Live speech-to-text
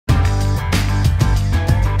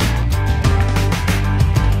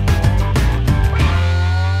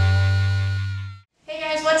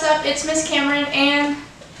it's Miss Cameron and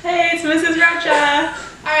hey, it's Mrs. Rocha.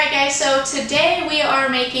 Alright guys, so today we are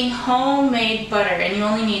making homemade butter and you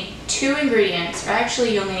only need 2 ingredients, or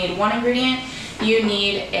actually you only need 1 ingredient. You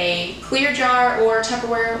need a clear jar or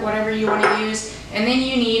Tupperware, whatever you want to use, and then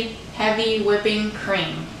you need heavy whipping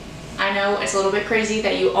cream. I know it's a little bit crazy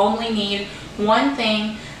that you only need one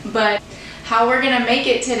thing, but how we're going to make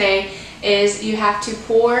it today is you have to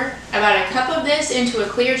pour about a cup of this into a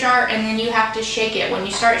clear jar and then you have to shake it. When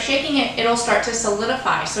you start shaking it, it'll start to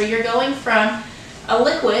solidify. So you're going from a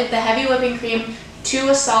liquid, the heavy whipping cream, to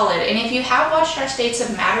a solid. And if you have watched our States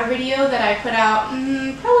of Matter video that I put out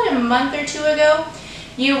probably a month or 2 ago,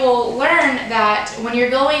 you will learn that when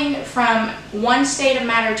you're going from one state of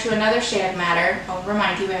matter to another state of matter, I'll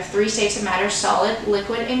remind you we have 3 states of matter: solid,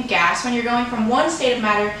 liquid, and gas. When you're going from one state of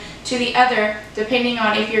matter to the other, depending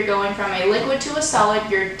on if you're going from a liquid to a solid,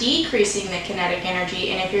 you're decreasing the kinetic energy,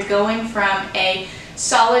 and if you're going from a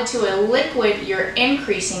solid to a liquid, you're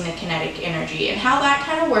increasing the kinetic energy. And how that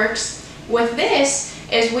kind of works with this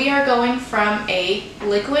is we are going from a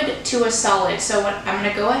liquid to a solid. So I'm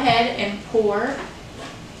going to go ahead and pour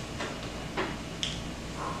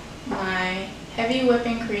my heavy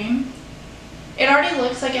whipping cream. It already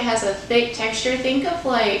looks like it has a thick texture. Think of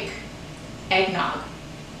like eggnog.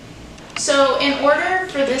 So in order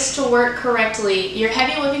for this to work correctly, your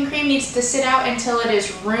heavy whipping cream needs to sit out until it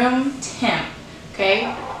is room temp.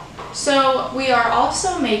 Okay, so we are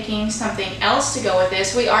also making something else to go with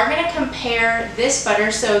this. We are going to compare this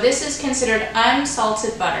butter. So this is considered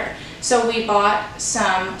unsalted butter. So we bought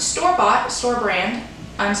some store-bought, store-brand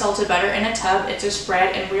unsalted butter in a tub. It's a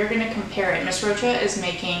spread, and we're going to compare it. Miss Rocha is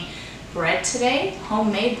making bread today,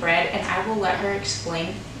 homemade bread, and I will let her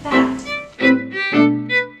explain that.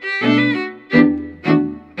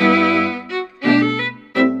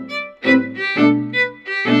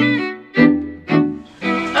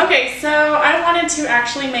 To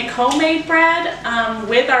actually make homemade bread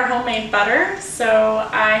with our homemade butter. So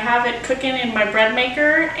I have it cooking in my bread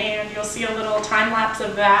maker and you'll see a little time lapse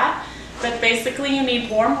of that. But basically you need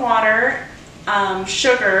warm water,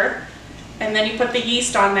 sugar, and then you put the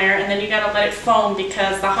yeast on there, and then you got to let it foam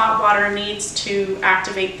because the hot water needs to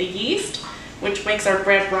activate the yeast, which makes our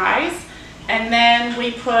bread rise. And then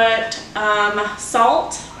we put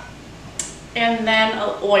salt and then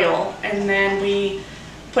oil, and then we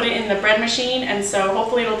put it in the bread machine, and so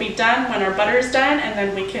hopefully it'll be done when our butter is done, and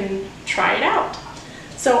then we can try it out.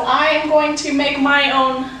 So I am going to make my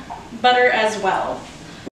own butter as well.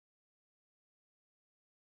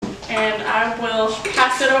 And I will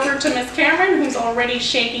pass it over to Miss Cameron, who's already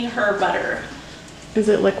shaking her butter. Is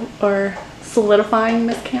it liquid or solidifying,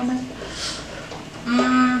 Miss Cameron?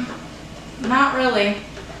 Not really.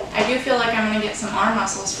 I do feel like I'm going to get some arm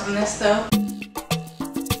muscles from this though.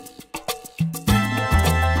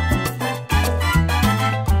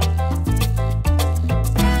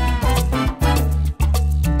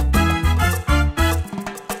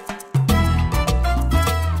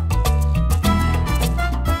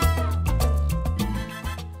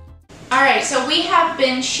 Alright, so we have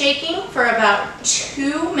been shaking for about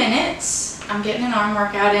 2 minutes. I'm getting an arm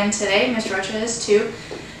workout in today. Miss Rocha is too.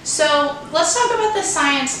 So let's talk about the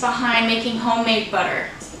science behind making homemade butter.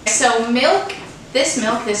 So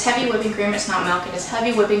this heavy whipping cream, it's not milk, it is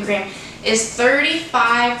heavy whipping cream, is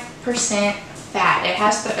 35% fat. It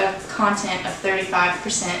has a content of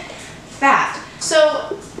 35% fat.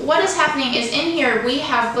 So what is happening is in here we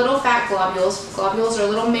have little fat globules. Globules are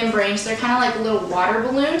little membranes. They're kind of like little water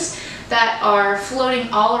balloons that are floating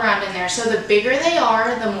all around in there. So the bigger they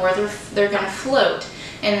are, the more they're going to float.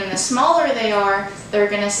 And then the smaller they are, they're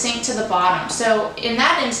going to sink to the bottom. So in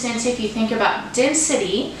that instance, if you think about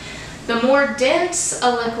density, the more dense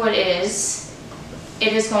a liquid is,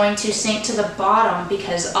 it is going to sink to the bottom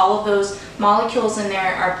because all of those molecules in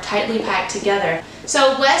there are tightly packed together.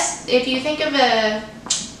 So if you think of a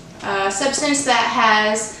substance that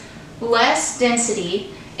has less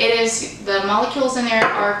density, the molecules in there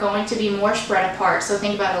are going to be more spread apart. So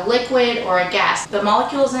think about a liquid or a gas. The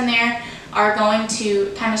molecules in there are going to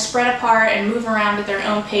kind of spread apart and move around at their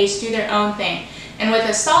own pace, do their own thing. And with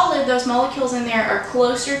a solid, those molecules in there are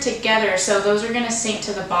closer together, so those are going to sink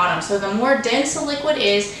to the bottom. So the more dense a liquid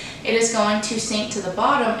is, it is going to sink to the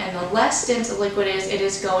bottom, and the less dense a liquid is, it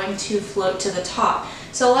is going to float to the top.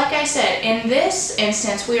 So like I said, in this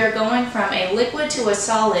instance, we are going from a liquid to a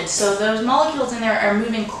solid, so those molecules in there are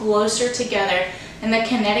moving closer together, and the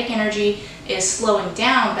kinetic energy is slowing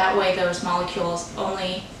down. That way those molecules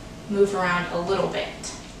only move around a little bit.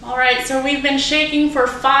 Alright, so we've been shaking for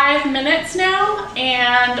 5 minutes now,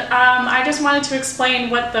 and I just wanted to explain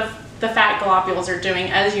what the fat globules are doing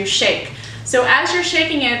as you shake. So as you're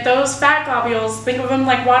shaking it, those fat globules, think of them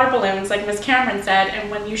like water balloons, like Miss Cameron said,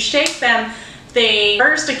 and when you shake them, they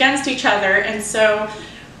burst against each other, and so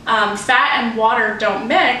fat and water don't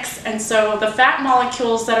mix, and so the fat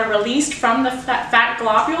molecules that are released from the fat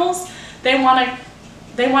globules, they want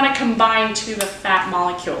to combine to the fat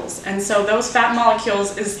molecules, and so those fat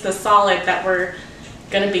molecules is the solid that we're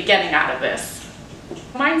going to be getting out of this.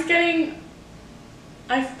 Mine's getting,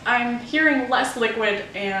 I'm hearing less liquid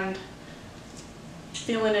and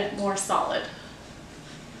feeling it more solid.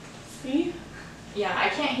 See? Yeah, I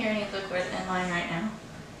can't hear any liquid in mine right now.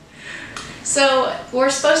 So we're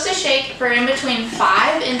supposed to shake for in between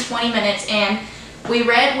 5 and 20 minutes, and we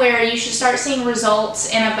read where you should start seeing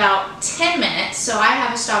results in about 10 minutes. So I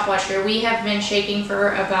have a stopwatch here. We have been shaking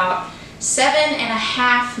for about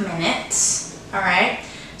 7.5 minutes. All right.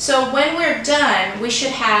 So when we're done, we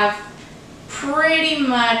should have pretty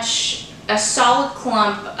much a solid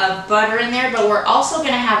clump of butter in there, but we're also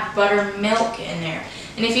going to have buttermilk in there.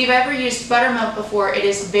 And if you've ever used buttermilk before, it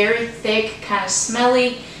is very thick, kind of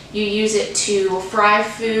smelly. You use it to fry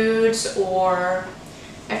foods, or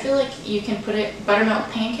I feel like you can put it, buttermilk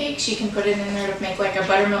pancakes, you can put it in there to make like a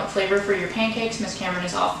buttermilk flavor for your pancakes. Miss Cameron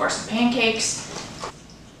is all for some pancakes.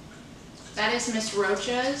 That is Miss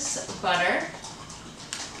Rocha's butter.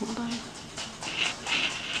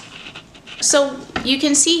 So you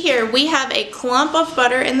can see here we have a clump of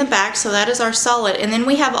butter in the back, so that is our solid, and then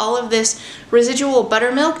we have all of this residual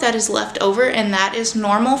buttermilk that is left over, and that is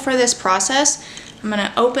normal for this process. I'm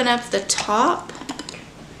gonna open up the top.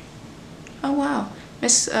 Oh wow,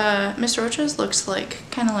 Miss Rocha's looks like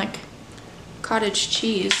kind of like cottage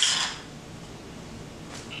cheese.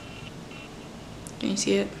 Can you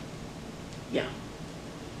see it? Yeah.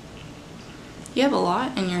 You have a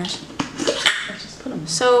lot in yours. Just put them.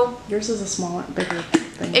 So yours is a smaller, bigger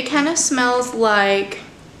thing. It kind of smells like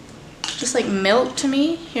just like milk to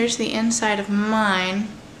me. Here's the inside of mine.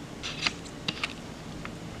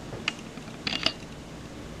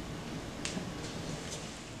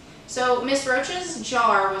 So Miss Rocha's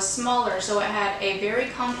jar was smaller, so it had a very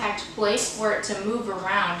compact place for it to move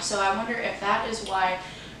around. So I wonder if that is why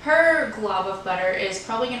her glob of butter is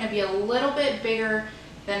probably going to be a little bit bigger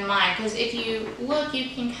than mine. Because if you look, you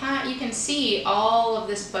can see all of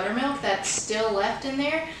this buttermilk that's still left in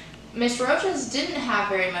there. Miss Rocha's didn't have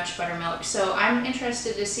very much buttermilk, so I'm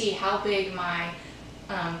interested to see how big my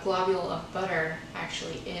globule of butter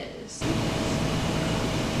actually is.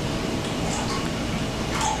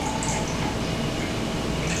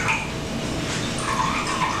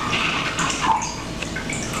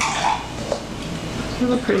 This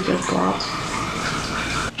is a pretty good glob.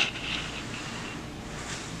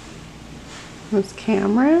 Miss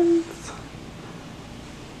Cameron's.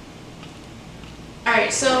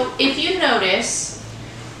 Alright, so if you notice,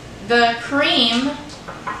 the cream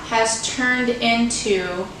has turned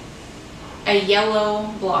into a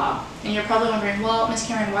yellow blob. And you're probably wondering, well, Miss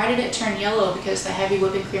Cameron, why did it turn yellow? Because the heavy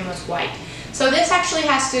whipping cream was white. So this actually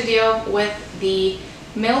has to deal with the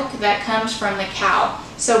milk that comes from the cow.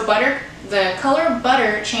 So the color of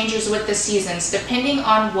butter changes with the seasons depending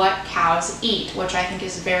on what cows eat, which I think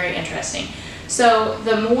is very interesting. So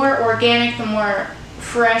the more organic, the more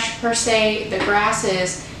fresh per se the grass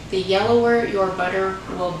is, the yellower your butter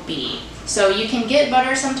will be. So you can get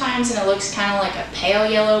butter sometimes and it looks kind of like a pale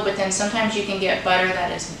yellow, but then sometimes you can get butter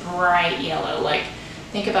that is bright yellow. Like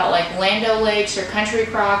think about like Land O'Lakes or Country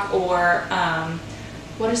Crock, or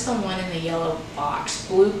what is the one in the yellow box?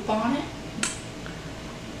 Blue Bonnet?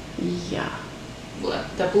 Yeah.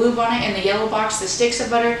 The Blue Bonnet and the yellow box, the sticks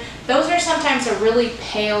of butter, those are sometimes a really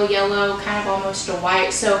pale yellow, kind of almost a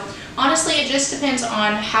white. So honestly, it just depends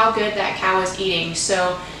on how good that cow is eating.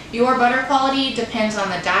 So your butter quality depends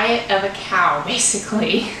on the diet of a cow,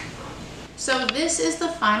 basically. So this is the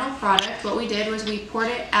final product. What we did was we poured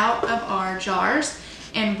it out of our jars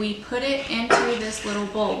and we put it into this little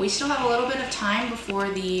bowl. We still have a little bit of time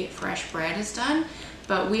before the fresh bread is done,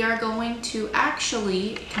 but we are going to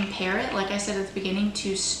actually compare it, like I said at the beginning,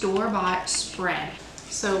 to store-bought spread.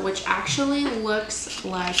 So which actually looks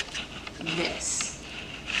like this.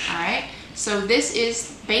 All right, so this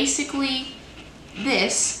is basically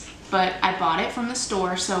this, but I bought it from the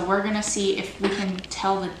store, so we're gonna see if we can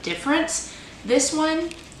tell the difference. This one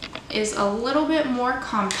is a little bit more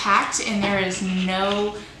compact and there is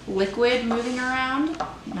no liquid moving around,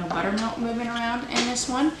 no buttermilk moving around in this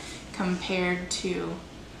one compared to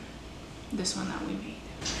this one that we made.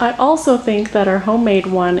 I also think that our homemade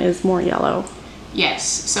one is more yellow. Yes,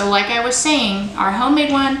 so like I was saying, our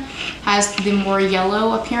homemade one has the more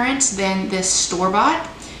yellow appearance than this store-bought.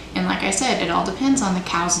 And like I said, it all depends on the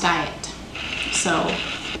cow's diet. So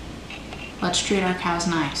let's treat our cows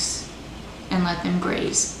nice and let them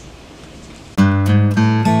graze.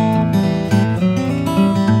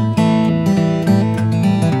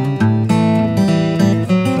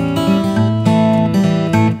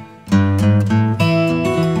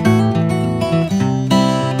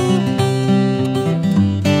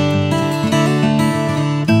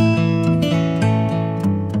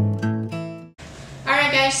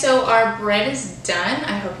 So our bread is done.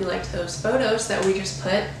 I hope you liked those photos that we just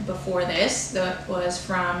put before this. That was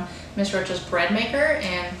from Miss Rocha's bread maker,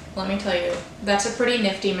 and let me tell you, that's a pretty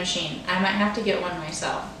nifty machine. I might have to get one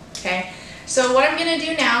myself, okay? So what I'm gonna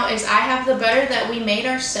do now is I have the butter that we made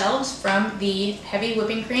ourselves from the heavy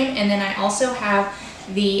whipping cream, and then I also have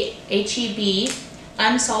the HEB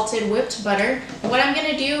unsalted whipped butter. What I'm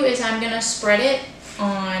gonna do is I'm gonna spread it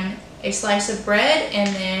on a slice of bread, and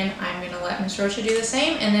then I'm gonna let Miss Rocha do the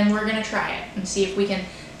same, and then we're gonna try it and see if we can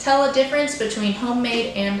tell a difference between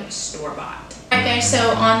homemade and store-bought. Alright guys, so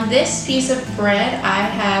on this piece of bread I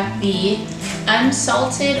have the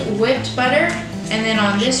unsalted whipped butter, and then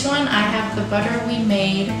on this one I have the butter we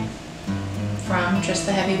made from just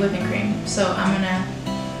the heavy whipping cream. So I'm gonna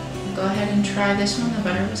go ahead and try this one. The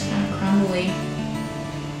butter was kind of crumbly.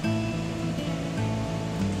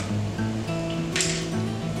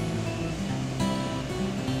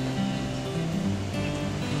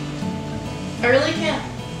 I really can't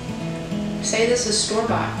say this is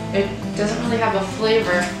store-bought. It doesn't really have a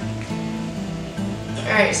flavor.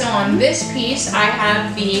 Alright, so on this piece I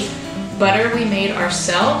have the butter we made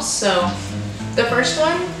ourselves. So the first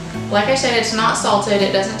one, like I said, it's not salted.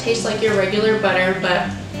 It doesn't taste like your regular butter, but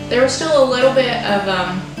there was still a little bit of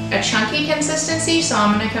a chunky consistency, so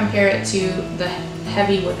I'm going to compare it to the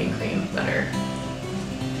heavy whipping cream butter.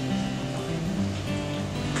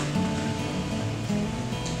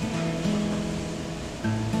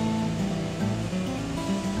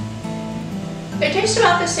 It tastes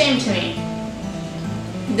about the same to me.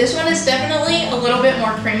 This one is definitely a little bit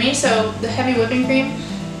more creamy, so the heavy whipping cream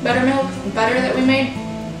buttermilk butter that we made,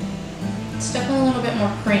 it's definitely a little bit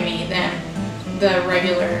more creamy than the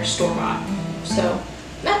regular store-bought. So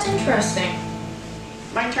that's interesting.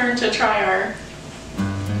 My turn to try our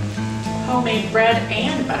homemade bread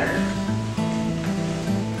and butter.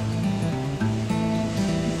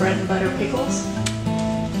 Bread and butter pickles.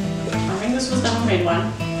 I think this was the homemade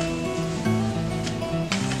one.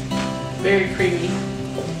 Very creamy.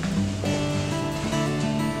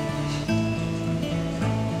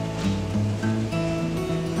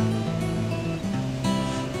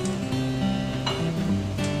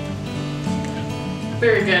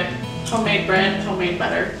 Very good. Homemade bread, homemade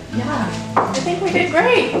butter. Yeah, I think we did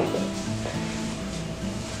great.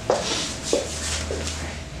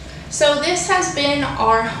 So this has been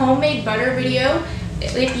our homemade butter video.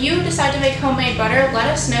 If you decide to make homemade butter, let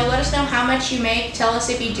us know. Let us know how much you make. Tell us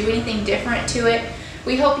if you do anything different to it.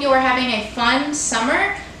 We hope you are having a fun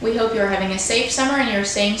summer. We hope you are having a safe summer and you're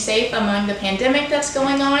staying safe among the pandemic that's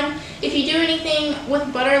going on. If you do anything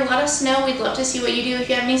with butter, let us know. We'd love to see what you do. If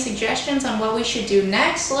you have any suggestions on what we should do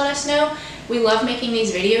next, let us know. We love making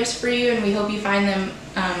these videos for you, and we hope you find them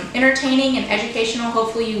entertaining and educational.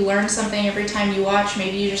 Hopefully you learn something every time you watch.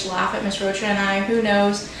 Maybe you just laugh at Miss Rocha and I, who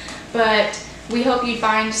knows. But we hope you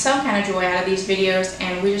find some kind of joy out of these videos,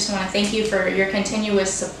 and we just want to thank you for your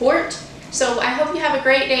continuous support. So I hope you have a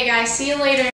great day, guys. See you later.